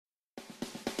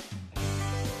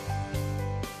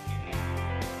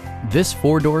This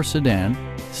four-door sedan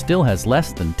still has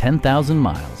less than 10,000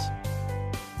 miles.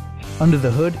 Under the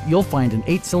hood, you'll find an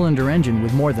 8-cylinder engine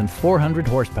with more than 400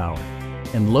 horsepower,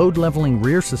 and load-leveling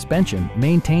rear suspension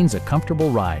maintains a comfortable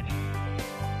ride.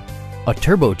 A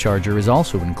turbocharger is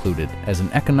also included as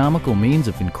an economical means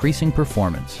of increasing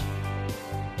performance.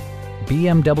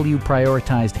 BMW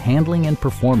prioritized handling and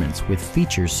performance with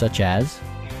features such as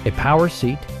a power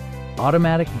seat,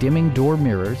 automatic dimming door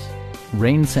mirrors,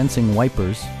 rain-sensing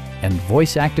wipers, and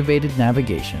voice-activated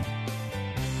navigation.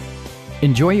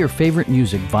 Enjoy your favorite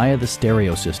music via the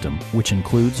stereo system, which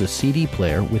includes a CD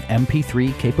player with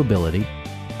MP3 capability,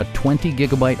 a 20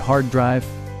 gigabyte hard drive,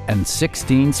 and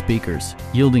 16 speakers,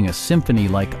 yielding a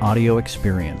symphony-like audio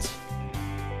experience.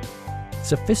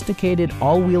 Sophisticated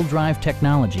all-wheel drive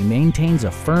technology maintains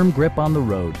a firm grip on the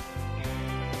road.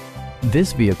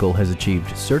 This vehicle has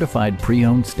achieved certified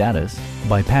pre-owned status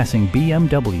by passing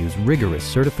BMW's rigorous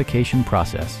certification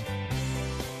process.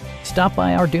 Stop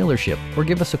by our dealership or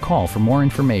give us a call for more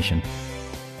information.